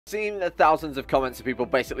Seen thousands of comments of people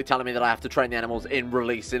basically telling me that I have to train the animals in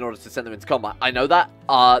release in order to send them into combat. I know that.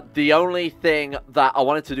 The only thing that I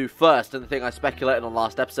wanted to do first, and the thing I speculated on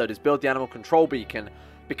last episode, is build the animal control beacon.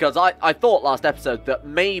 Because I thought last episode that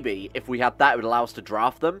maybe if we had that, it would allow us to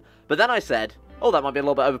draft them. But then I said, oh, that might be a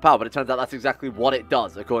little bit overpowered. But it turns out that's exactly what it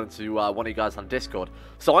does, according to one of you guys on Discord.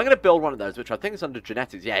 So I'm going to build one of those, which I think is under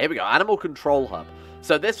genetics. Yeah, here we go. Animal control hub.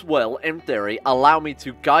 So this will, in theory, allow me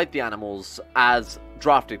to guide the animals as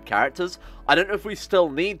drafted characters. I don't know if we still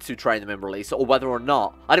need to train them in release or whether or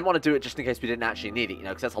not. I didn't want to do it just in case we didn't actually need it, you know,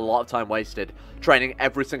 because that's a lot of time wasted training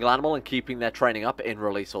every single animal and keeping their training up in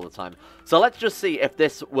release all the time. So let's just see if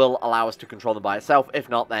this will allow us to control them by itself. If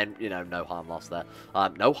not, then, you know, no harm lost there.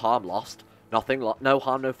 No harm lost. Nothing, no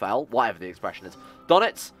harm, no foul, whatever the expression is.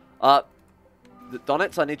 Donitz,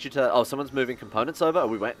 Donitz, I need you to... Oh, someone's moving components over.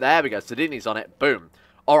 We went... There we go. Sadini's on it. Boom.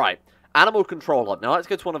 All right. Animal control hub. Now, let's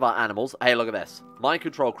go to one of our animals. Hey, look at this. Mind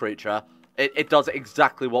control creature. It does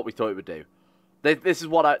exactly what we thought it would do. This is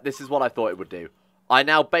what I thought it would do. I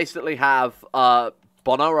now basically have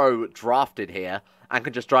Bonoro drafted here and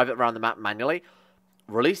can just drive it around the map manually.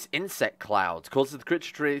 Release insect clouds. Causes the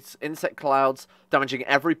creature to release insect clouds, damaging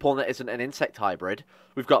every pawn that isn't an insect hybrid.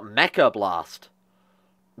 We've got Mecha Blast.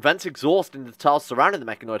 Vents exhaust into the tiles surrounding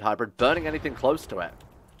the mechanoid hybrid, burning anything close to it.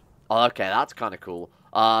 Oh, okay, that's kind of cool.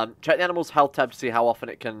 Check the animal's health tab to see how often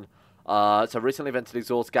it can... so recently vented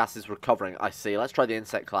exhaust gas is recovering. I see. Let's try the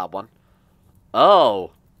insect cloud one.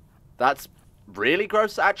 Oh. That's really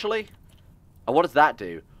gross, actually. And what does that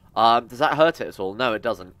do? Does that hurt it at all? No, it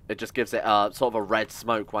doesn't. It just gives it sort of a red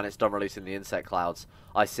smoke when it's done releasing the insect clouds.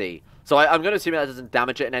 I see. So I'm going to assume that doesn't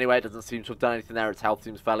damage it in any way. It doesn't seem to have done anything there. Its health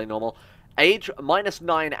seems fairly normal. Age,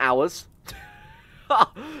 -9 hours.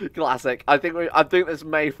 Classic. I think this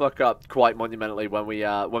may fuck up quite monumentally when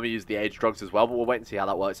we use the age drugs as well, but we'll wait and see how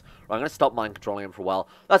that works. Right, I'm going to stop mind controlling him for a while.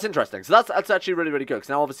 That's interesting. So that's actually really, really good, because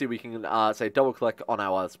now obviously we can say double click on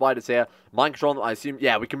our spiders here. Mind control them, I assume,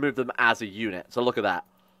 yeah, we can move them as a unit. So look at that.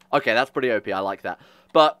 Okay, that's pretty OP. I like that.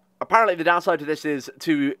 But apparently the downside to this is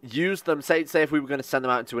to use them, say if we were going to send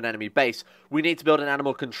them out into an enemy base, we need to build an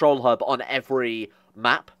animal control hub on every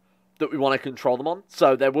map that we want to control them on.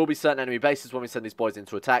 So there will be certain enemy bases when we send these boys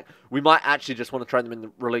into attack. We might actually just want to train them in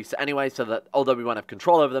the release anyway, so that although we won't have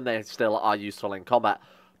control over them, they still are useful in combat.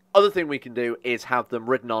 Other thing we can do is have them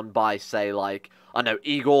ridden on by, say, like, I know,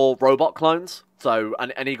 Igor robot clones. So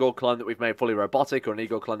an Igor clone that we've made fully robotic, or an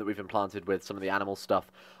Igor clone that we've implanted with some of the animal stuff.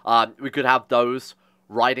 We could have those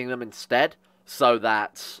riding them instead, so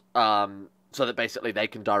that basically they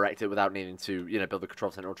can direct it without needing to, you know, build the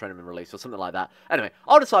control center or train them in release or something like that. Anyway,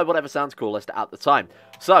 I'll decide whatever sounds coolest at the time.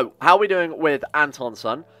 So, how are we doing with Anton's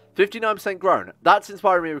son? 59% grown. That's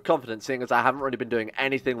inspiring me with confidence, seeing as I haven't really been doing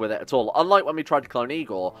anything with it at all. Unlike when we tried to clone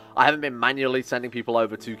Igor, I haven't been manually sending people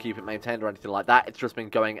over to keep it maintained or anything like that. It's just been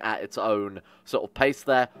going at its own sort of pace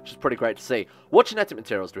there, which is pretty great to see. What genetic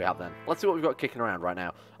materials do we have then? Let's see what we've got kicking around right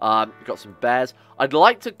now. We've got some bears. I'd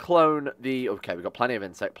like to clone the... Okay, we've got plenty of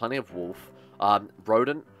insect, plenty of wolf.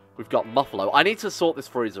 Rodent. We've got Muffalo. I need to sort this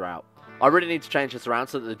freezer out. I really need to change this around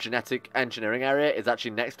so that the genetic engineering area is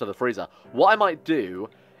actually next to the freezer. What I might do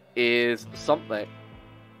is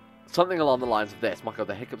something along the lines of this. My god,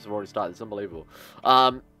 the hiccups have already started. It's unbelievable.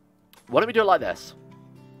 Why don't we do it like this?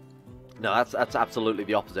 No, that's absolutely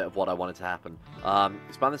the opposite of what I wanted to happen.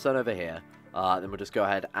 Expand this zone over here. Then we'll just go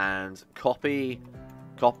ahead and copy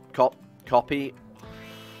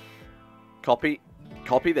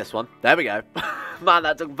this one. There we go. Man,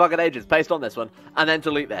 that took fucking ages. Paste on this one. And then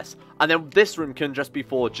delete this. And then this room can just be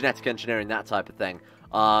for genetic engineering, that type of thing.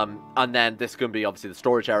 And then this can be obviously the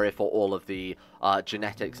storage area for all of the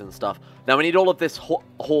genetics and stuff. Now we need all of this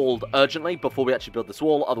hauled urgently before we actually build this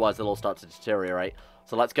wall, otherwise they'll all start to deteriorate.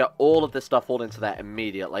 So let's get all of this stuff hauled into there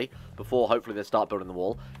immediately before hopefully they start building the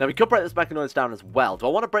wall. Now we could break this mechanoids down as well. Do I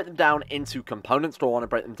want to break them down into components, or do I want to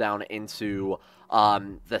break them down into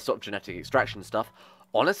their sort of genetic extraction stuff?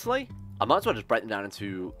 Honestly, I might as well just break them down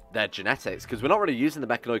into their genetics, because we're not really using the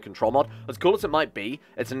mechanoid control mod. As cool as it might be,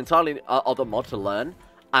 it's an entirely other mod to learn,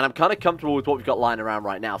 and I'm kind of comfortable with what we've got lying around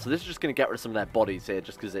right now. So this is just going to get rid of some of their bodies here,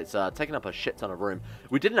 just because it's taking up a shit ton of room.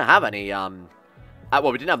 We didn't have any,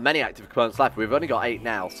 well, we didn't have many active components left. We've only got 8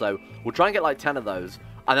 now, so we'll try and get like 10 of those.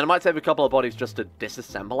 And then I might save a couple of bodies just to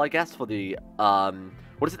disassemble, I guess, for the,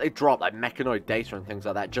 what is it they drop? Like mechanoid data and things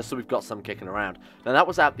like that, just so we've got some kicking around. Now, that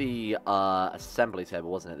was at the assembly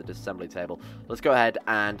table, wasn't it? The disassembly table. Let's go ahead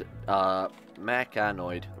and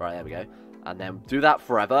mechanoid. Right, there we go. And then do that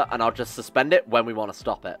forever, and I'll just suspend it when we want to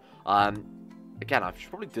stop it. Again, I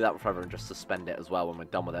should probably do that forever and just suspend it as well when we're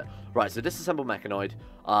done with it. Right, so disassemble mechanoid.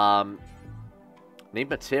 Need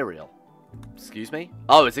material. Excuse me?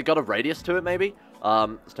 Oh, has it got a radius to it, maybe?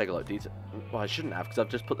 Let's take a look. Well, I shouldn't have, because I've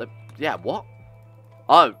just put the... Yeah, what?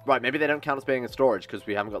 Oh, right, maybe they don't count as being in storage, because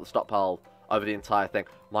we haven't got the stockpile over the entire thing.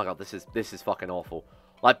 My god, this is fucking awful.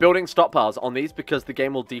 Like, building stockpiles on these, because the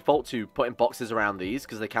game will default to putting boxes around these,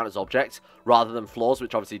 because they count as objects, rather than floors,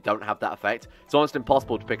 which obviously don't have that effect. It's almost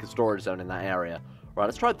impossible to pick a storage zone in that area. Right,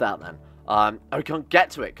 let's try that, then. Oh, we can't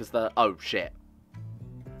get to it, because the... Oh, shit.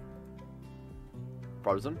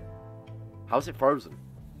 Frozen? How is it frozen?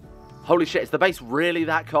 Holy shit, is the base really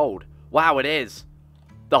that cold? Wow, it is.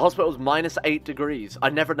 The hospital's -8 degrees. I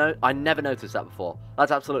never noticed that before.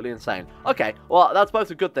 That's absolutely insane. Okay, well, that's both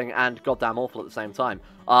a good thing and goddamn awful at the same time.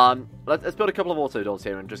 Let's build a couple of auto doors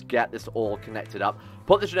here and just get this all connected up.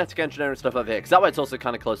 Put the genetic engineering stuff over here, because that way it's also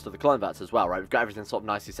kind of close to the clone vats as well, right? We've got everything sort of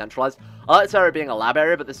nicely centralized. I like this area being a lab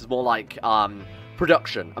area, but this is more like,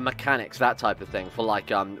 production and mechanics, that type of thing, for like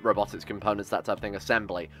robotics components, that type of thing,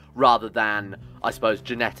 assembly, rather than, I suppose,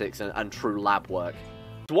 genetics and true lab work.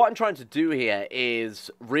 So what I'm trying to do here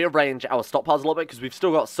is rearrange our stockpiles a little bit, because we've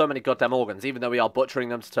still got so many goddamn organs. Even though we are butchering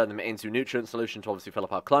them to turn them into nutrient solution to obviously fill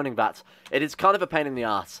up our cloning vats, it is kind of a pain in the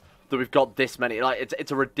ass that we've got this many. Like,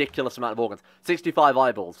 it's a ridiculous amount of organs. 65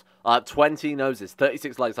 eyeballs, 20 noses,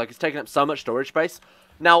 36 legs. Like, it's taking up so much storage space.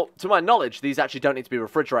 Now, to my knowledge, these actually don't need to be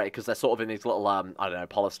refrigerated, because they're sort of in these little, I don't know,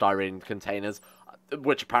 polystyrene containers,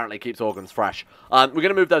 which apparently keeps organs fresh. We're going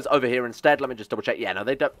to move those over here instead. Let me just double check. Yeah, no,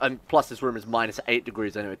 they don't. And plus, this room is -8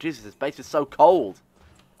 degrees anyway. Jesus, this base is so cold.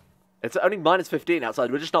 It's only -15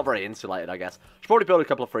 outside. We're just not very insulated, I guess. Should probably build a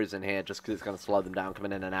couple of freezers in here, just because it's going to slow them down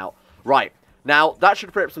coming in and out. Right. Now, that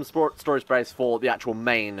should free up some storage space for the actual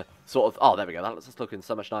main sort of... Oh, there we go. That's looking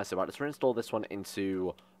so much nicer. Right, let's reinstall this one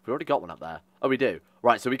into... We already got one up there. Oh, we do.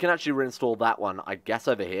 Right, so we can actually reinstall that one, I guess,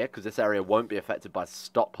 over here, because this area won't be affected by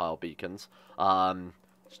stockpile beacons.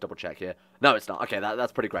 Just double check here. No, it's not. Okay,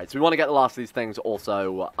 that's pretty great. So we want to get the last of these things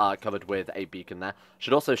also covered with a beacon there.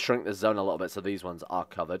 Should also shrink the zone a little bit so these ones are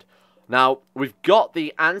covered. Now, we've got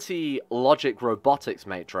the anti-logic robotics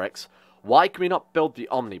matrix. Why can we not build the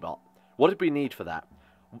Omnibot? What did we need for that?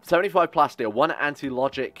 75 plasteel, 1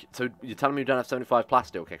 anti-logic... So you're telling me we don't have 75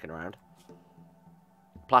 plasteel kicking around?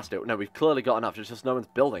 Plasteel. No, we've clearly got enough. It's just no one's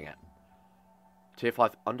building it. Tier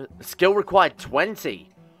 5 under... Skill required 20.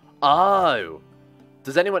 Oh.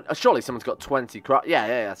 Does anyone... surely someone's got 20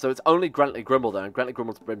 Yeah. So it's only Grentley Grimble, though, and Grentley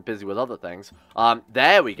Grimble's been busy with other things.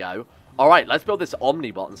 There we go. Alright, let's build this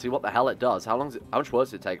Omnibot and see what the hell it does. How much work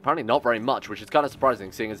does it take? Apparently not very much, which is kind of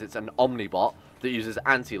surprising, seeing as it's an Omnibot that uses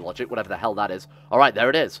anti-logic, whatever the hell that is. Alright, there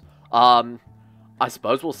it is. I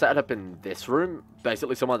suppose we'll set it up in this room.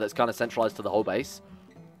 Basically somewhere that's kind of centralized to the whole base.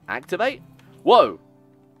 Activate? Whoa!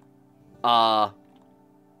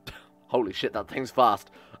 Holy shit, that thing's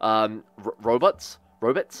fast. Robots?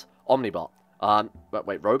 Omnibot.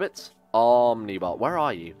 Wait, robots? Omnibot. Where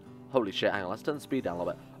are you? Holy shit, hang on, let's turn the speed down a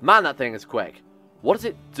little bit. Man, that thing is quick. What does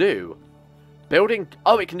it do? Building...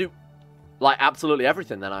 Oh, it can do, like, absolutely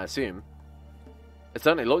everything then, I assume. It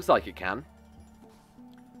certainly looks like it can.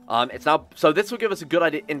 It's now... So this will give us a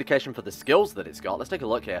good indication for the skills that it's got. Let's take a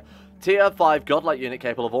look here. Tier 5 godlike unit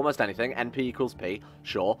capable of almost anything. NP equals P.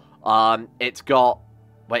 Sure. It's got...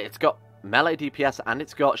 Wait, it's got melee DPS and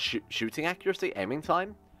it's got shooting accuracy, aiming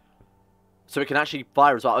time. So it can actually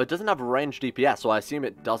fire as well. Oh, it doesn't have a range DPS, so I assume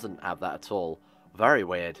it doesn't have that at all. Very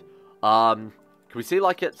weird. Can we see,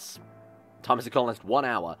 like, its time as a colonist? 1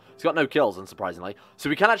 hour. It's got no kills, unsurprisingly. So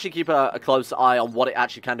we can actually keep a close eye on what it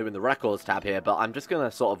actually can do in the records tab here, but I'm just going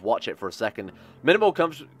to sort of watch it for a second. Minimal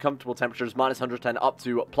comfortable temperatures, -110 up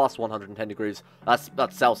to +110 degrees.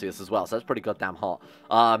 That's Celsius as well, so that's pretty goddamn hot.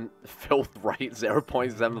 Filth rate,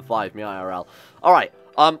 0.75, me IRL. Alright,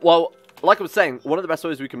 well... Like I was saying, one of the best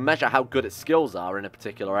ways we can measure how good its skills are in a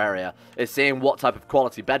particular area is seeing what type of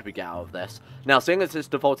quality bed we get out of this. Now, seeing as it's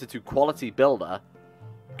defaulted to quality builder,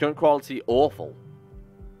 current quality awful.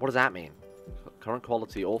 What does that mean? Current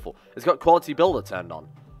quality awful. It's got quality builder turned on,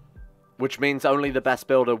 which means only the best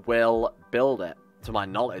builder will build it, to my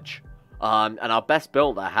knowledge. And our best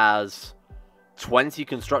builder has 20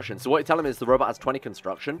 construction. So what you're telling me is the robot has 20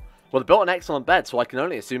 construction? Well, they built an excellent bed, so I can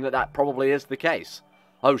only assume that that probably is the case.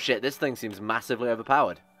 Oh shit, this thing seems massively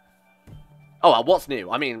overpowered. Oh, well, what's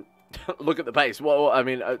new? I mean, look at the base. Well, I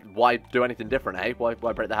mean, why do anything different, eh? Why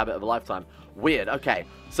break the habit of a lifetime? Weird. Okay,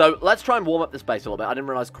 so let's try and warm up this base a little bit. I didn't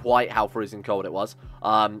realize quite how freezing cold it was.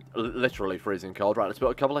 Literally freezing cold. Right, let's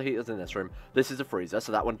put a couple of heaters in this room. This is a freezer,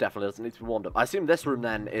 so that one definitely doesn't need to be warmed up. I assume this room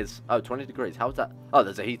then is... Oh, 20 degrees. How is that? Oh,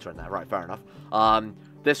 there's a heater in there. Right, fair enough.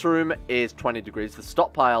 This room is 20 degrees. The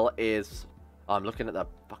stockpile is... I'm looking at the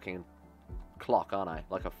fucking... clock, aren't I?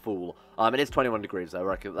 Like a fool. It is 21 degrees,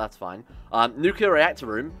 though. That's fine. Nuclear reactor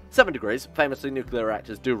room, 7 degrees. Famously, nuclear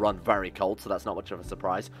reactors do run very cold, so that's not much of a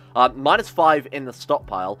surprise. -5 in the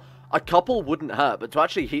stockpile. A couple wouldn't hurt, but to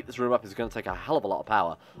actually heat this room up is going to take a hell of a lot of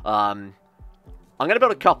power. I'm going to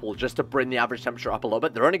build a couple just to bring the average temperature up a little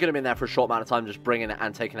bit. They're only going to be in there for a short amount of time, just bringing it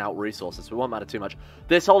and taking out resources, so it won't matter too much.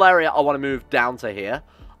 This whole area, I want to move down to here.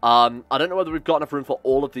 I don't know whether we've got enough room for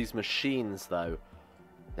all of these machines, though.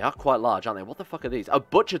 They are quite large, aren't they? What the fuck are these? Oh,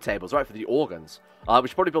 butcher tables, right, for the organs. We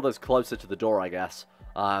should probably build those closer to the door, I guess.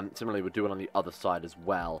 Similarly, we're doing on the other side as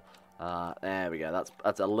well. There we go.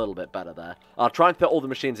 That's a little bit better there. I'll try and fit all the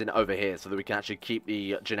machines in over here so that we can actually keep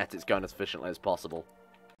the genetics going as efficiently as possible.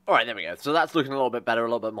 Alright, there we go. So that's looking a little bit better, a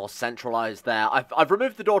little bit more centralized there. I've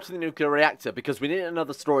removed the door to the nuclear reactor because we need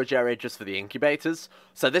another storage area just for the incubators.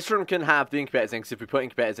 So this room can have the incubators in, because if we put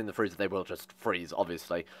incubators in the freezer, they will just freeze,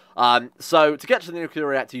 obviously. So to get to the nuclear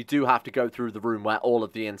reactor, you do have to go through the room where all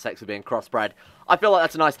of the insects are being crossbred. I feel like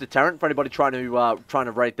that's a nice deterrent for anybody trying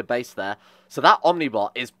to raid the base there. So that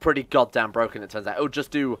Omnibot is pretty goddamn broken, it turns out. It'll just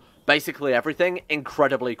do basically everything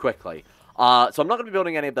incredibly quickly. So I'm not going to be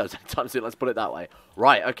building any of those anytime soon, let's put it that way.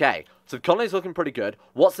 Right, okay. So the colony's looking pretty good.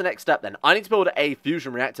 What's the next step then? I need to build a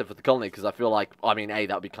fusion reactor for the colony because I feel like, I mean, A,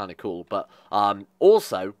 that would be kind of cool. But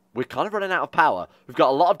also, we're kind of running out of power. We've got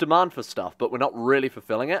a lot of demand for stuff, but we're not really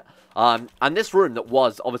fulfilling it. And this room that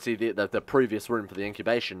was obviously the previous room for the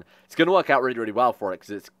incubation, it's going to work out really, really well for it because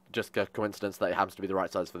it's just a coincidence that it happens to be the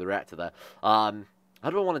right size for the reactor there. How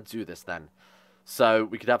do I want to do this then? So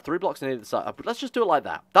we could have 3 blocks on either side. But let's just do it like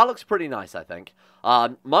that. That looks pretty nice, I think.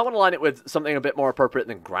 Might want to line it with something a bit more appropriate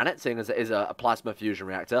than granite, seeing as it is a plasma fusion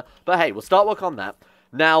reactor. But hey, we'll start work on that.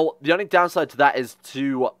 Now, the only downside to that is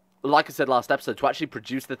to, like I said last episode, to actually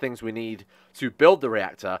produce the things we need to build the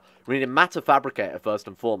reactor, we need a matter fabricator first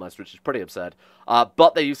and foremost, which is pretty absurd.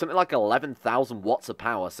 But they use something like 11,000 watts of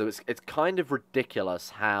power, so it's kind of ridiculous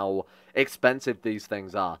how expensive these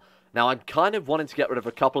things are. Now, I'm kind of wanting to get rid of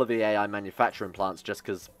a couple of the AI manufacturing plants just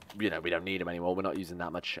because, you know, we don't need them anymore. We're not using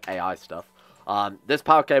that much AI stuff. This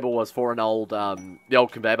power cable was for an old, the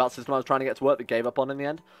old conveyor belt system I was trying to get to work that gave up on in the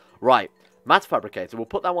end. Right, matter fabricator. We'll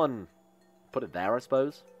put that one, put it there, I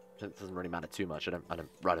suppose. It doesn't really matter too much. I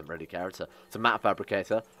don't really care. It's a matter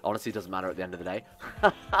fabricator. Honestly, it doesn't matter at the end of the day.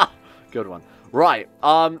 Good one. Right,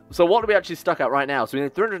 so what are we actually stuck at right now? So we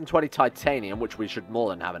need 320 titanium, which we should more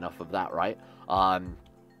than have enough of that, right?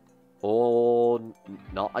 Or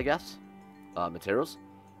not, I guess. Materials.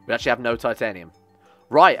 We actually have no titanium.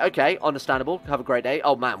 Right, okay, understandable. Have a great day.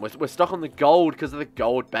 Oh, man, we're stuck on the gold because of the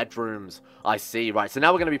gold bedrooms. I see, right. So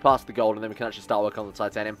now we're going to be past the gold, and then we can actually start working on the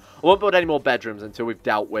titanium. I won't build any more bedrooms until we've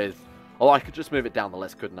dealt with... Oh, I could just move it down the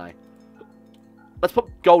list, couldn't I? Let's put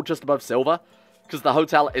gold just above silver, because the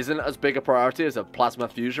hotel isn't as big a priority as a plasma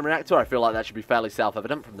fusion reactor. I feel like that should be fairly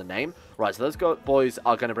self-evident from the name. Right, so those boys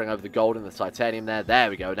are going to bring over the gold and the titanium there. There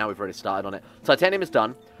we go. Now we've already started on it. Titanium is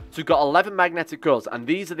done. So we've got 11 magnetic coils, and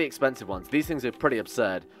these are the expensive ones. These things are pretty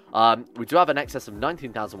absurd. We do have an excess of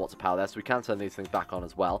 19,000 watts of power there, so we can turn these things back on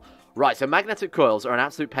as well. Right, so magnetic coils are an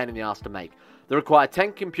absolute pain in the ass to make. They require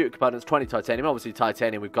 10 computer components, 20 titanium. Obviously,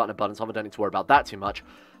 titanium we've got in abundance, so I don't need to worry about that too much.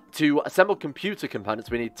 To assemble computer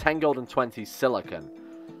components, we need 10 gold and 20 silicon.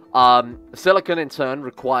 Silicon, in turn,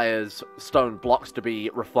 requires stone blocks to be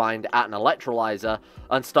refined at an electrolyzer,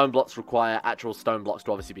 and stone blocks require actual stone blocks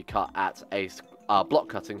to obviously be cut at a block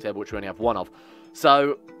cutting table, which we only have one of.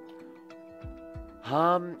 So,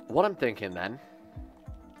 what I'm thinking then,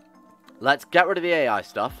 let's get rid of the AI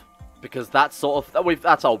stuff, because that's sort of,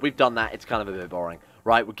 that's all, we've done that, it's kind of a bit boring.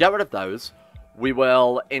 Right, we'll get rid of those. We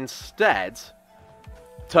will instead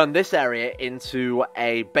turn this area into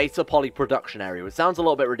a beta poly production area, which sounds a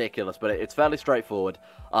little bit ridiculous, but it's fairly straightforward.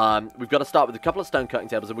 We've got to start with a couple of stone cutting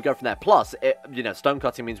tables, and we go from there. Plus, you know, stone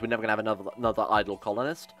cutting means we're never going to have another idle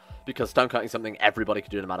colonist, because stone cutting is something everybody can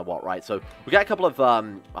do no matter what, right? So we get a couple of,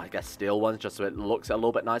 I guess, steel ones, just so it looks a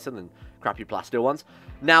little bit nicer than crappy plastic ones.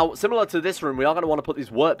 Now, similar to this room, we are going to want to put these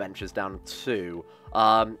workbenches down too.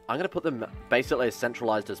 I'm going to put them basically as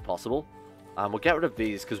centralized as possible. We'll get rid of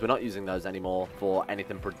these because we're not using those anymore for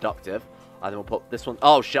anything productive. And then we'll put this one...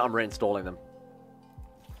 Oh, shit, I'm reinstalling them.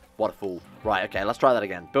 What a fool. Right, okay, let's try that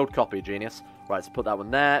again. Build copy, genius. Right, so put that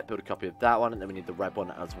one there. Build a copy of that one. And then we need the red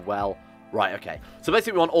one as well. Right, okay. So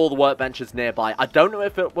basically we want all the workbenches nearby. I don't know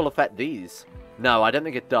if it will affect these. No, I don't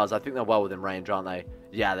think it does. I think they're well within range, aren't they?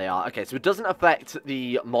 Yeah, they are. Okay, so it doesn't affect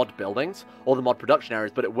the mod buildings or the mod production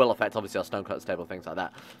areas, but it will affect, obviously, our stonecutters table, things like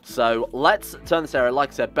that. So let's turn this area, like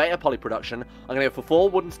I said, beta poly production. I'm going to go for 4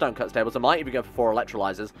 wooden stonecutters tables. I might even go for 4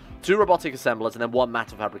 electrolyzers, 2 robotic assemblers, and then 1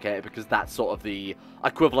 matter fabricator, because that's sort of the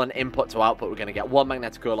equivalent input to output we're going to get. 1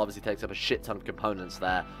 magnetic coil obviously takes up a shit ton of components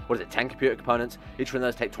there. What is it, 10 computer components? Each one of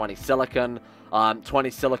those take 20 silicon. 20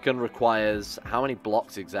 silicon requires how many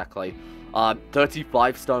blocks exactly?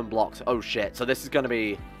 35 stone blocks. Oh shit. So this is going to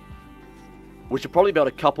be... We should probably build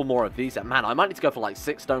a couple more of these. Man, I might need to go for like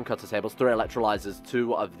 6 stonecutter tables, 3 electrolyzers,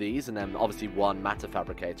 2 of these, and then obviously 1 matter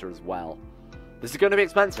fabricator as well. This is going to be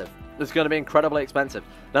expensive. This is going to be incredibly expensive.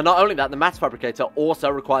 Now, not only that, the matter fabricator also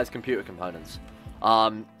requires computer components.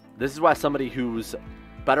 This is where somebody who's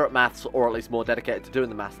better at maths, or at least more dedicated to doing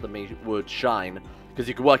the maths than me, would shine. Because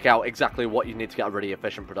you can work out exactly what you need to get a really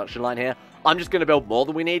efficient production line here. I'm just going to build more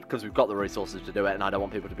than we need, because we've got the resources to do it, and I don't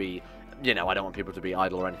want people to be, you know, I don't want people to be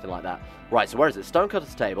idle or anything like that. Right, so where is it?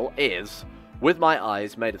 Stonecutter's table is, with my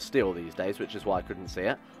eyes, made of steel these days, which is why I couldn't see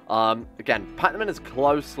it. Again, pack them in as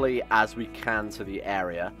closely as we can to the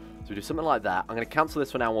area. So we do something like that. I'm going to cancel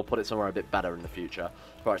this for now, and we'll put it somewhere a bit better in the future.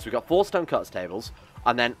 Right, so we've got 4 stonecutters tables,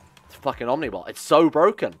 and then, fucking Omnibot. It's so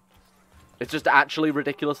broken. It's just actually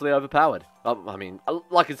ridiculously overpowered. I mean,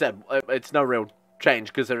 like I said, it's no real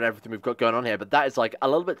change considering everything we've got going on here, but that is like a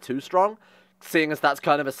little bit too strong, seeing as that's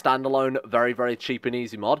kind of a standalone, very, very cheap and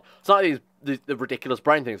easy mod. It's not like the ridiculous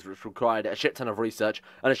brain things which required a shit ton of research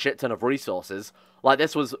and a shit ton of resources. Like,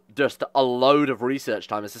 this was just a load of research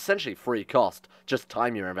time. It's essentially free cost, just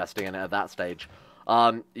time you're investing in it at that stage.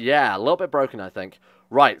 Yeah, a little bit broken, I think.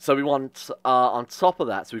 Right, so we want, on top of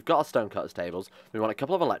that, so we've got our stonecutters tables, we want a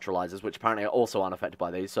couple of electrolyzers, which apparently are also unaffected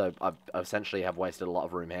by these, so I essentially have wasted a lot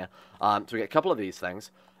of room here. So we get a couple of these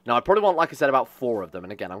things. Now, I probably want, like I said, about 4 of them,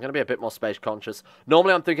 and again, I'm going to be a bit more space conscious.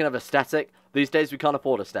 Normally, I'm thinking of aesthetic. These days, we can't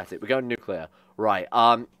afford aesthetic. We're going nuclear. Right,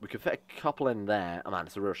 we could fit a couple in there. Oh, man,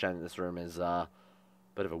 it's a real shame that this room is a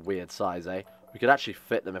bit of a weird size, eh? We could actually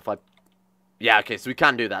fit them if I... Yeah, okay, so we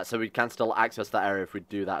can do that, so we can still access that area if we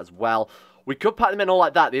do that as well. We could pack them in all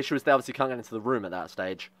like that. The issue is they obviously can't get into the room at that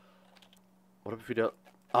stage. What if we do it?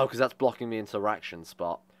 Oh, because that's blocking the interaction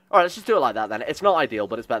spot. Alright, let's just do it like that then. It's not ideal,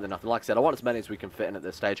 but it's better than nothing. Like I said, I want as many as we can fit in at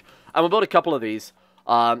this stage. And we'll build a couple of these.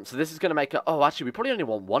 So this is going to make a... Oh, actually, we probably only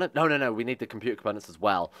want 1. No, we need the computer components as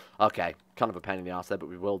well. Okay, kind of a pain in the arse there, but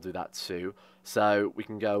we will do that too. So we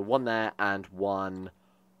can go 1 there and 1...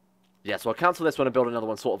 Yeah, so I'll cancel this one and build another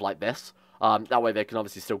one sort of like this. That way they can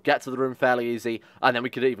obviously still get to the room fairly easy. And then we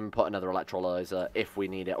could even put another electrolyzer if we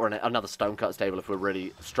need it. Or another stonecutters table if we're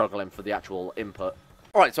really struggling for the actual input.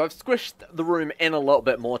 Alright, so I've squished the room in a little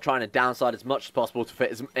bit more, trying to downside as much as possible to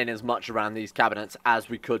fit in as much around these cabinets as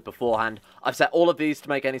we could beforehand. I've set all of these to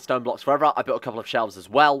make any stone blocks forever. I built a couple of shelves as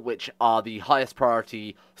well, which are the highest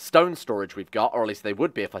priority stone storage we've got, or at least they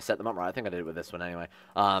would be if I set them up right. I think I did it with this one anyway.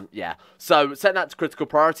 Yeah. So setting that to critical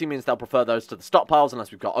priority means they'll prefer those to the stockpiles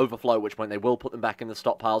unless we've got overflow, at which point they will put them back in the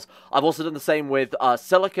stockpiles. I've also done the same with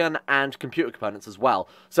silicon and computer components as well.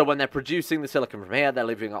 So when they're producing the silicon from here, they're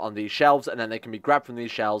leaving it on these shelves, and then they can be grabbed from these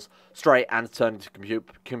shelves straight and turned into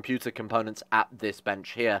computer components at this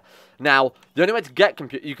bench here. Now, the only way to get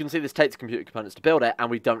you can see this takes computer components to build it, and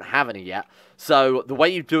we don't have any yet. So the way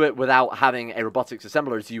you do it without having a robotics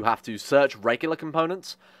assembler is you have to search regular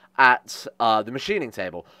components at the machining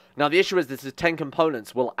table. Now, the issue is this is 10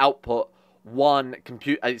 components will output 1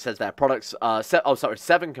 computer, it says there, products,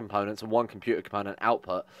 7 components and 1 computer component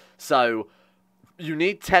output. So you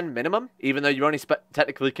need 10 minimum, even though you're only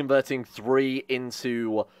technically converting 3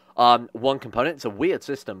 into 1 component. It's a weird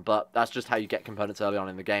system, but that's just how you get components early on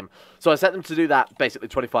in the game. So I set them to do that basically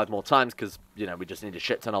 25 more times because, you know, we just need a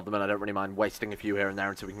shit ton of them, and I don't really mind wasting a few here and there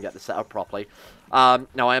until we can get this set up properly.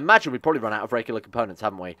 Now, I imagine we've probably run out of regular components,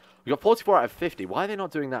 haven't we? We've got 44 out of 50. Why are they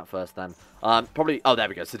not doing that first, then? Probably... Oh, there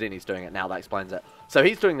we go. Sidini's doing it now. That explains it. So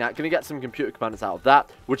he's doing that. Going to get some computer components out of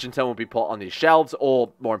that, which in turn will be put on these shelves,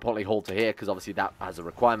 or, more importantly, hauled to here, because obviously that has a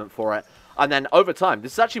requirement for it. And then, over time,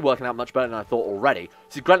 this is actually working out much better than I thought already.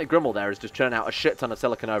 See, Grimworld there is just churning out a shit ton of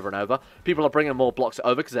silicon over and over. People are bringing more blocks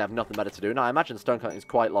over because they have nothing better to do. Now, I imagine stonecutting is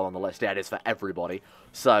quite low on the list. Yeah, it is for everybody.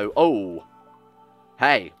 So, oh.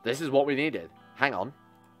 Hey, this is what we needed. Hang on.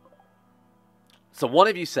 So, one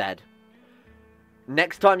of you said,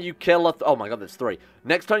 next time you kill a... Oh my god, there's 3.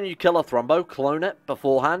 Next time you kill a thrombo, clone it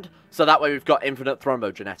beforehand. So that way we've got infinite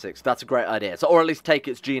thrombogenetics. That's a great idea. So, or at least take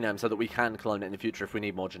its genome so that we can clone it in the future if we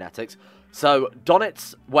need more genetics. So,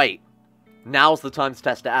 Donitz... Wait. Now's the time to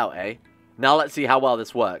test it out, eh? Now let's see how well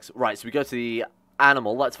this works. Right, so we go to the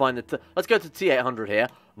animal. Let's find the... Let's go to T800 here.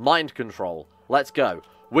 Mind control. Let's go.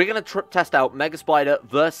 we're going to test out Mega Spider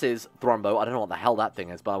versus Thrombo. I don't know what the hell that thing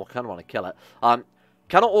is, but I kind of want to kill it.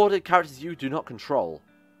 Cannot order characters you do not control.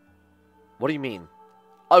 What do you mean?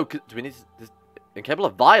 Oh, do we need this? Incapable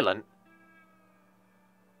of violent?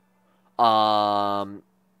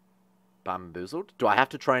 Bamboozled? Do I have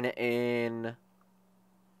to train it in...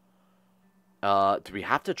 do we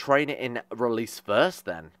have to train it in release first,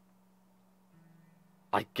 then?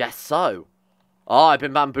 I guess so. Oh, I've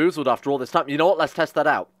been bamboozled after all this time. You know what? Let's test that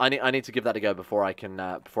out. I need to give that a go before I can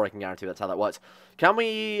guarantee that's how that works. Can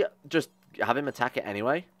we just have him attack it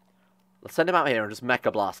anyway? Let's send him out here and just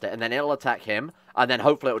Mecha Blast it, and then it'll attack him, and then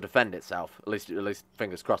hopefully it will defend itself. At least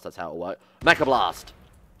fingers crossed that's how it'll work. Mecha Blast.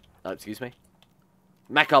 Oh, excuse me.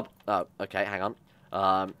 Mecha... Oh, okay, hang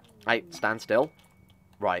on. Hey, stand still.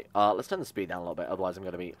 Right, let's turn the speed down a little bit, otherwise I'm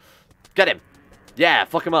going to be... Get him! Yeah,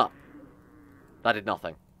 fuck him up. That did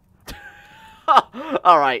nothing.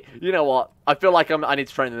 Alright, you know what? I feel like I need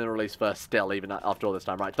to train them in the release first still, even after all this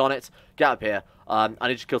time. Right, Donitz, get up here. I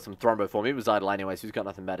need to kill some Thrombo for me. He was idle anyway, so he's got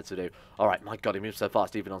nothing better to do. Alright, my god, he moves so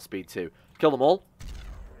fast, even on speed 2. Kill them all.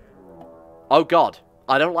 Oh god,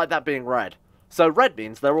 I don't like that being red. So red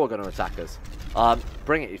means they're all going to attack us.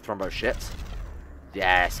 Bring it, you Thrombo shits.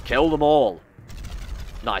 Yes, kill them all.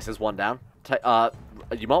 Nice, there's one down.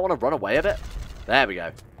 You might want to run away a bit. There we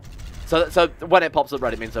go. So when it pops up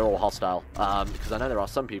red, it means they're all hostile. Because I know there are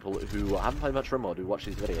some people who haven't played much Rimworld who watch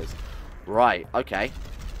these videos. Right, okay.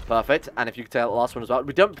 Perfect. And if you could take out the last one as well.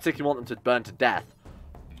 We don't particularly want them to burn to death.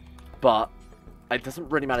 But it doesn't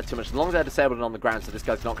really matter too much. As long as they're disabled and on the ground, so this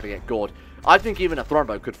guy's not going to get gored. I think even a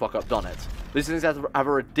Thrombo could fuck up Donitz. These things have a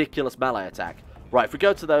ridiculous melee attack. Right, if we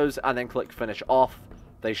go to those and then click finish off,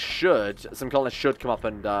 they should, some colonists should come up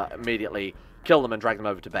and immediately kill them and drag them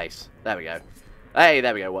over to base. There we go. Hey,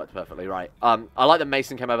 there we go, worked perfectly, right. I like that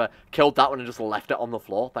Mason came over, killed that one and just left it on the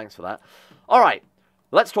floor. Thanks for that. Alright,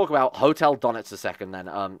 let's talk about Hotel Donitz a second then.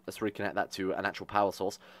 Let's reconnect that to an actual power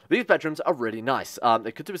source. These bedrooms are really nice.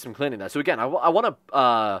 They could do with some cleaning there. So again, I want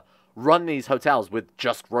to run these hotels with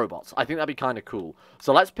just robots. I think that'd be kind of cool.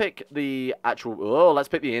 So let's pick the actual, let's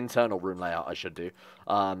pick the internal room layout I should do.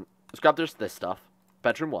 Let's grab this stuff.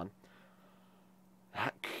 Bedroom 1.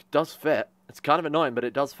 That does fit. It's kind of annoying, but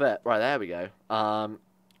it does fit. Right, there we go.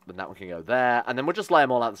 Then that one can go there. And then we'll just lay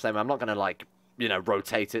them all out the same way. I'm not going to, like, you know,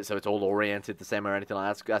 rotate it so it's all oriented the same way or anything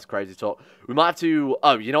like that. That's crazy talk. We might have to...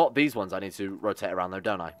 Oh, you know what? These ones I need to rotate around, though,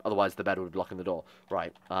 don't I? Otherwise, the bed would be blocking the door.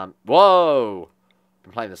 Right. Whoa!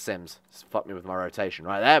 Been playing The Sims. It's fucked me with my rotation.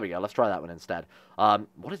 Right, there we go. Let's try that one instead.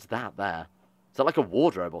 What is that there? Is that like a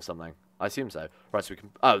wardrobe or something? I assume so. Right, so we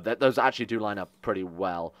can... Oh, those actually do line up pretty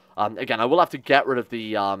well. Again, I will have to get rid of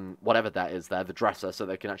the, whatever that is there, the dresser, so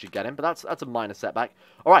they can actually get in. But that's a minor setback.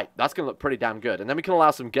 All right, that's going to look pretty damn good. And then we can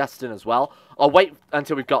allow some guests in as well. I'll wait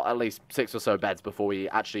until we've got at least 6 or so beds before we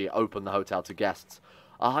actually open the hotel to guests.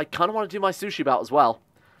 I kind of want to do my sushi bout as well.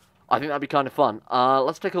 I think that'd be kind of fun.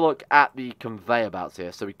 Let's take a look at the conveyor belts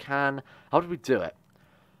here. So we can... How did we do it?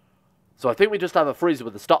 So I think we just have a freezer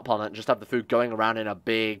with a stop on it and just have the food going around in a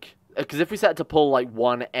big... Because if we set it to pull, like,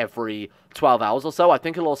 one every 12 hours or so, I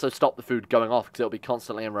think it'll also stop the food going off because it'll be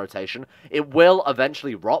constantly in rotation. It will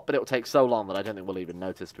eventually rot, but it'll take so long that I don't think we'll even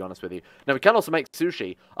notice, to be honest with you. Now, we can also make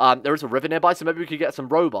sushi. There is a river nearby, so maybe we could get some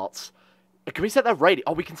robots. Can we set their radio?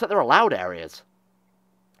 Oh, we can set their allowed areas.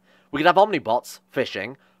 We can have Omnibots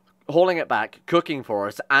fishing, hauling it back, cooking for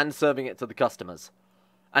us, and serving it to the customers.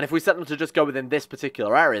 And if we set them to just go within this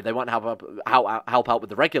particular area, they won't help out with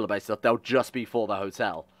the regular base stuff. They'll just be for the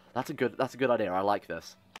hotel. That's a good idea. I like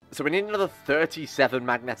this. So we need another 37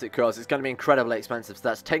 magnetic coils. It's going to be incredibly expensive. So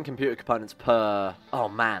that's 10 computer components per... Oh,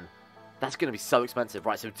 man. That's going to be so expensive.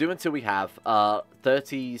 Right, so do until we have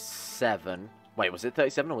 37... Wait, was it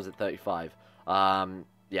 37 or was it 35?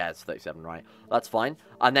 Yeah, it's 37, right. That's fine.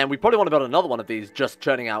 And then we probably want to build another one of these just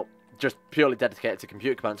churning out... just purely dedicated to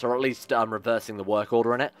computer components, or at least reversing the work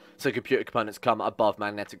order in it, so computer components come above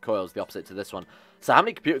magnetic coils, the opposite to this one. So how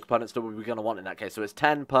many computer components are we going to want in that case? So it's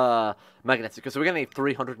 10 per magnetic, so we're going to need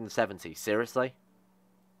 370, seriously?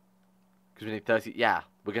 Because we need 30, yeah,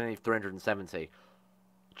 we're going to need 370.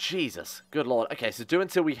 Jesus, good lord. Okay, so do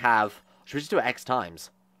until we have, should we just do it X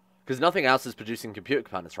times? Because nothing else is producing computer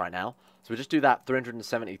components right now, so we just do that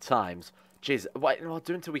 370 times. Jeez, wait, no,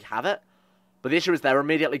 do until we have it? But the issue is they're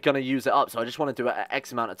immediately going to use it up, so I just want to do it at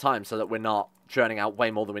X amount of time so that we're not churning out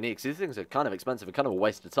way more than we need. Because these things are kind of expensive and kind of a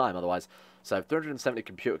waste of time otherwise. So 370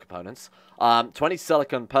 computer components, 20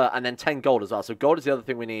 silicon per, and then 10 gold as well. So gold is the other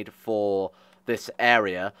thing we need for this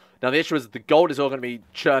area. Now, the issue is the gold is all going to be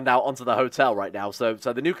churned out onto the hotel right now. So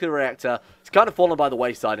the nuclear reactor is kind of fallen by the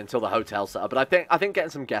wayside until the hotel's set up. But I think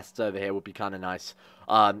getting some guests over here would be kind of nice.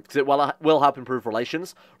 Because it will help improve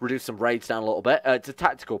relations, reduce some raids down a little bit. It's a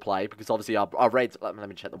tactical play, because obviously our raids... Let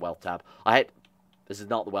me check the wealth tab. This is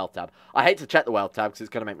not the wealth tab. I hate to check the wealth tab, because it's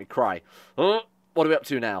going to make me cry. What are we up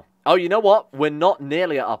to now? Oh, you know what? We're not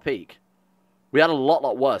nearly at our peak. We had a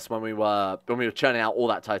lot worse when we were churning out all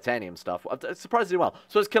that titanium stuff. Surprisingly well.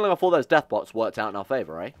 So it's killing off all those death bots worked out in our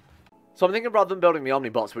favor, eh? So I'm thinking rather than building the Omni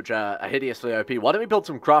bots, which are hideously OP, why don't we build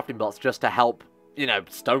some crafting bots just to help, you know,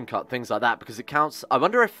 stone cut, things like that, because it counts. I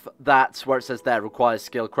wonder if that's where it says there requires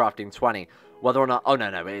skill crafting 20. Whether or not... Oh,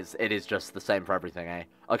 no, it is just the same for everything, eh?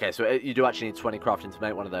 Okay, so you do actually need 20 crafting to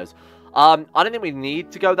make one of those. I don't think we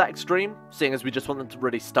need to go that extreme, seeing as we just want them to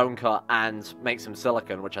really stone cut and make some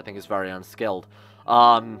silicon, which I think is very unskilled.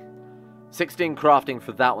 16 crafting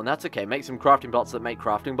for that one, that's okay. Make some crafting bots that make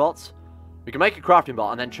crafting bots. We can make a crafting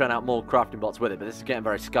bot and then churn out more crafting bots with it, but this is getting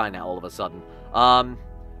very Skynet all of a sudden.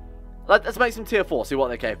 Let's make some tier 4, see what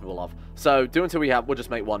they're capable of. So, do until we have, we'll just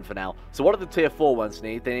make one for now. So, what do the tier 4 ones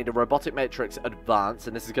need? They need a robotic matrix advanced,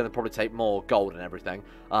 and this is going to probably take more gold and everything.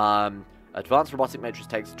 Advanced robotic matrix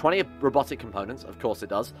takes 20 robotic components, of course it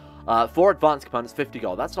does. 4 advanced components, 50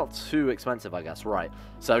 gold. That's not too expensive, I guess, right.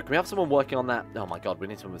 So, can we have someone working on that? Oh my god, we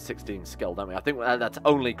need someone with 16 skill, don't we? I think that's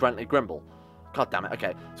only currently Grimble. God damn it,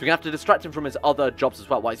 okay. So, we're going to have to distract him from his other jobs as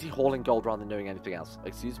well. Why is he hauling gold rather than doing anything else?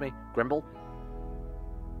 Excuse me? Grimble?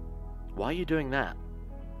 Why are you doing that?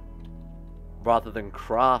 Rather than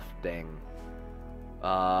crafting.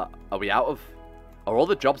 Are we out of... Are all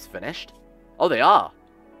the jobs finished? Oh, they are.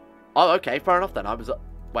 Oh, okay, fair enough then.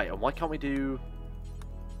 Wait, and why can't we do...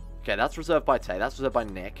 Okay, that's reserved by Tay. That's reserved by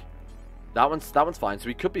Nick. That one's fine. So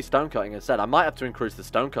we could be stone cutting instead. I might have to increase the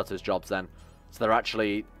stone cutters' jobs then. So they're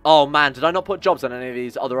actually... Oh, man, did I not put jobs on any of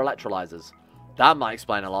these other electrolyzers? That might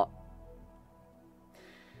explain a lot.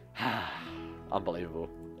 Unbelievable.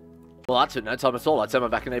 Well, that took no time at all. I turned my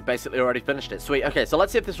back and they basically already finished it. Sweet. Okay, so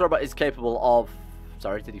let's see if this robot is capable of...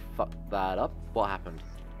 Sorry, did he fuck that up? What happened?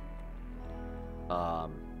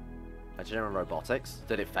 Engineering robotics.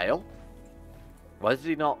 Did it fail? Why did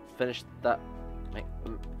he not finish that?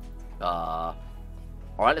 Alright,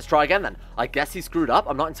 let's try again then. I guess he screwed up.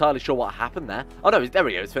 I'm not entirely sure what happened there. Oh no, there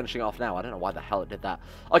we go. He's finishing off now. I don't know why the hell it did that.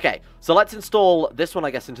 Okay, so let's install this one,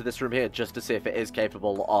 I guess, into this room here just to see if it is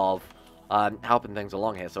capable of... helping things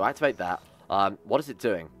along here. So activate that. What is it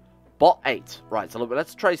doing? Bot 8. Right, so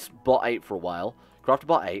let's trace bot 8 for a while. Craft a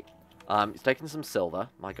bot 8. It's taking some silver.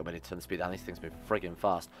 My god, we need to turn the speed down. These things move friggin'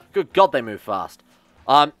 fast. Good god, they move fast.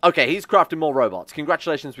 Okay, he's crafting more robots.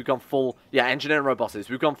 Congratulations, we've gone full... Yeah, engineering robotics.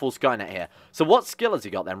 We've gone full Skynet here. So what skill has he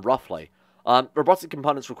got then, roughly? Robotic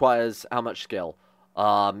components requires how much skill?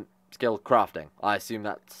 Skill crafting. I assume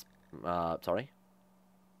that's... sorry?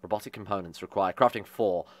 Robotic components require crafting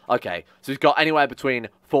 4. Okay, so he's got anywhere between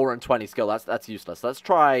 4 and 20 skill. That's useless. Let's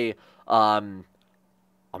try...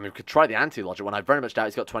 I mean, we could try the anti-logic one. I very much doubt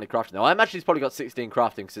he's got 20 crafting. Though I imagine he's probably got 16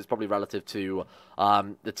 crafting because it's probably relative to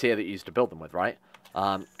the tier that you used to build them with, right?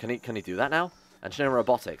 Can he do that now? Engineering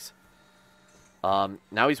robotics.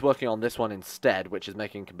 Now he's working on this one instead, which is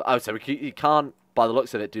making... Oh, so he can't, by the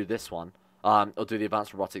looks of it, do this one. Or do the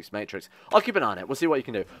advanced robotics matrix. I'll keep an eye on it. We'll see what you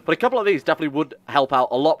can do. But a couple of these definitely would help out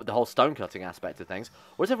a lot with the whole stone cutting aspect of things.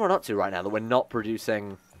 What's everyone up to right now that we're not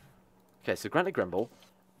producing... Okay, so Granted Grimble,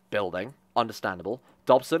 building, understandable.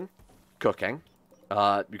 Dobson, cooking.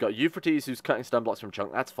 We've got Euphrates who's cutting stone blocks from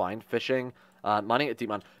chunk. That's fine. Fishing, mining at deep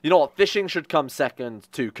mine. You know what? Fishing should come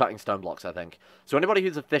second to cutting stone blocks, I think. So anybody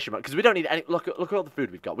who's a fisherman, because we don't need any... Look at all the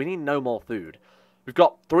food we've got. We need no more food. We've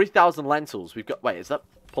got 3,000 lentils. We've got... Wait, is that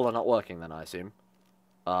puller not working then, I assume?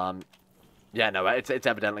 Yeah, no, it's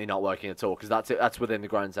evidently not working at all, because that's within the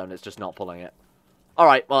growing zone. It's just not pulling it.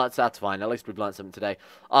 Alright, well, that's fine. At least we've learned something today.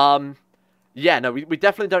 Yeah, no, we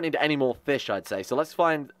definitely don't need any more fish, I'd say. So let's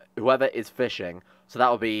find whoever is fishing. So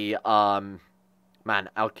that would be, man,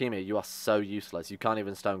 Alchemy, you are so useless. You can't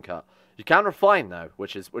even stone cut. You can refine, though,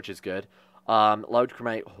 which is good. Load,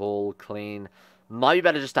 cremate, haul, clean. Might be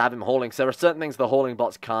better just to have him hauling, because there are certain things the hauling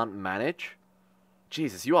bots can't manage.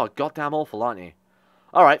 Jesus, you are goddamn awful, aren't you?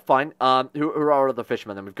 Alright, fine. Who are our other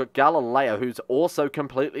fishermen then? We've got Galileo, who's also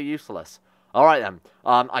completely useless. Alright then.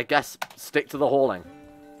 I guess stick to the hauling.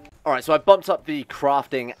 Alright, so I bumped up the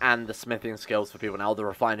crafting and the smithing skills for people now, the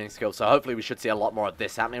refining skills, so hopefully we should see a lot more of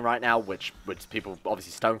this happening right now, which people,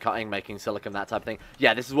 obviously stone cutting, making silicon, that type of thing.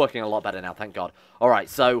 Yeah, this is working a lot better now, thank God. Alright,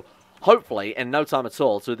 so hopefully, in no time at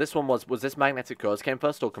all, so this one was this magnetic cores came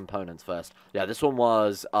first or components first? Yeah, this one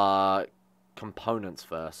was, components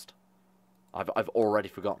first. I've already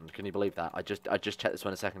forgotten. Can you believe that? I just checked this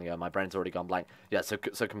one a second ago. My brain's already gone blank. Yeah, so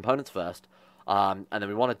components first. And then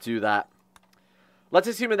we want to do that. Let's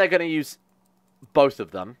assume that they're going to use both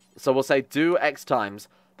of them. So we'll say do X times.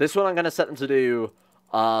 This one I'm going to set them to do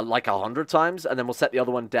like 100 times. And then we'll set the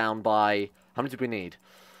other one down by... How many do we need?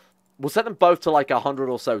 We'll set them both to like 100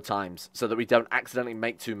 or so times so that we don't accidentally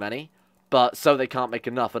make too many. But so they can't make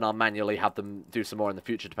enough, and I'll manually have them do some more in the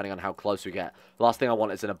future depending on how close we get. The last thing I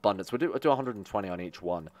want is an abundance. We'll do 120 on each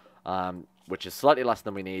one, which is slightly less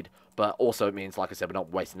than we need. But also it means, like I said, we're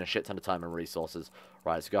not wasting a shit ton of time and resources.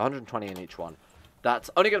 Right, so go 120 in each one. That's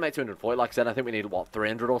only going to make 240. Like I said, I think we need, what,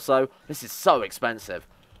 300 or so? This is so expensive.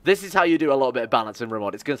 This is how you do a little bit of balance in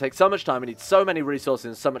Rimworld. It's going to take so much time. We need so many resources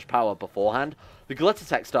and so much power beforehand. The glitter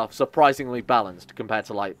tech stuff, surprisingly balanced compared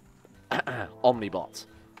to, like, Omnibots.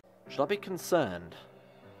 Should I be concerned?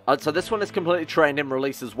 So this one is completely trained in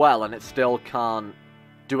release as well, and it still can't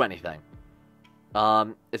do anything.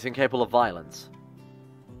 It's incapable of violence.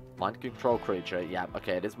 Mind control creature. Yeah,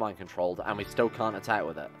 okay, it is mind controlled, and we still can't attack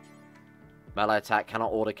with it. Melee attack,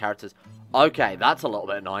 cannot order characters. Okay, that's a little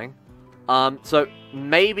bit annoying. So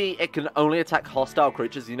maybe it can only attack hostile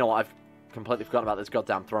creatures. You know what? I've completely forgotten about this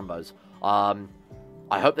goddamn thrombos.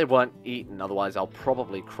 I hope they weren't eaten, otherwise I'll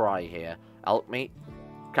probably cry here. Elk meat,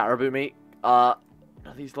 caribou meat.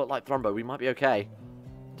 These look like thrombo. We might be okay.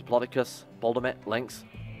 Diplodocus, Bouldermit, Lynx,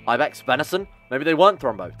 Ibex, Venison. Maybe they weren't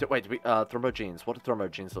thrombo. Wait, thrombo genes. What do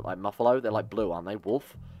thrombo genes look like? Muffalo? They're like blue, aren't they?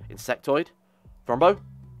 Wolf? Insectoid? Thrombo?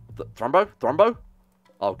 Thrombo?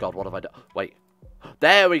 Oh god, what have I done? Wait.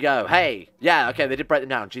 There we go. Hey. Yeah, okay, they did break them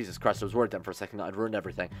down. Jesus Christ, I was worried then for a second that I'd ruined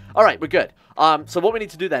everything. Alright, we're good. So what we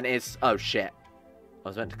need to do then is... Oh, shit. I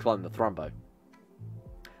was meant to clone the Thrombo.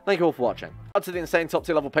 Thank you all for watching. Out to the insane top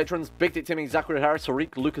tier level patrons: Big Dick Timmy, Zachary Harris,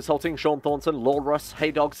 Tariq, Lucas Holting, Sean Thornton, Lord Russ,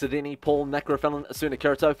 Heydog, Sedini, Paul, Necrofelon, Asuna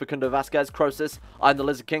Kirito, Facundo Vasquez, Crosis, I'm the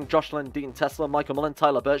Lizard King, Jocelyn, Dean Tesla, Michael Mullen,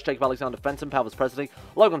 Tyler Birch, Jacob Alexander Fenton, Powers Presley,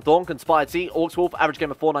 Logan Thorne, Conspired T, Orcswolf, Average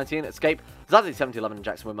Gamer 419, Escape, Zazie 7011, and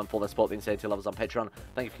Jackson Women for their support the insane tier levels on Patreon.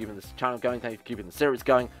 Thank you for keeping this channel going. Thank you for keeping the series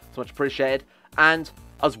going. It's much appreciated. And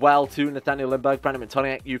as well to Nathaniel Lindbergh, Brandon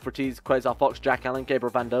McToniak, Euphrates, Quasar Fox, Jack Allen,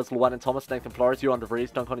 Gabriel Van Ders, Llewellyn Thomas, Nathan Flores, Johan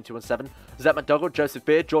DeVries, Dunconny217, Zet McDougall, Joseph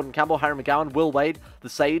Beard, Jordan Campbell, Harry McGowan, Will Wade, The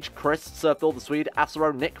Sage, Chris, Surfbill, The Swede,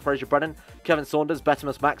 Afsaro, Nick, Fraser Brennan, Kevin Saunders,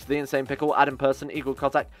 Betimus Max, The Insane Pickle, Adam Person, Eagle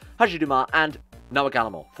Contact, Haji Dumar, and Noah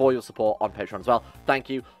Gallimore for your support on Patreon as well. Thank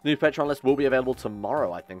you. The new Patreon list will be available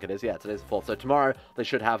tomorrow, I think it is. Yeah, today's the 4th. So tomorrow they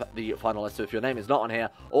should have the final list. So if your name is not on here,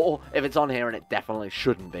 or if it's on here and it definitely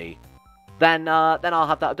shouldn't be, then I'll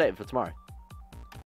have that updated for tomorrow.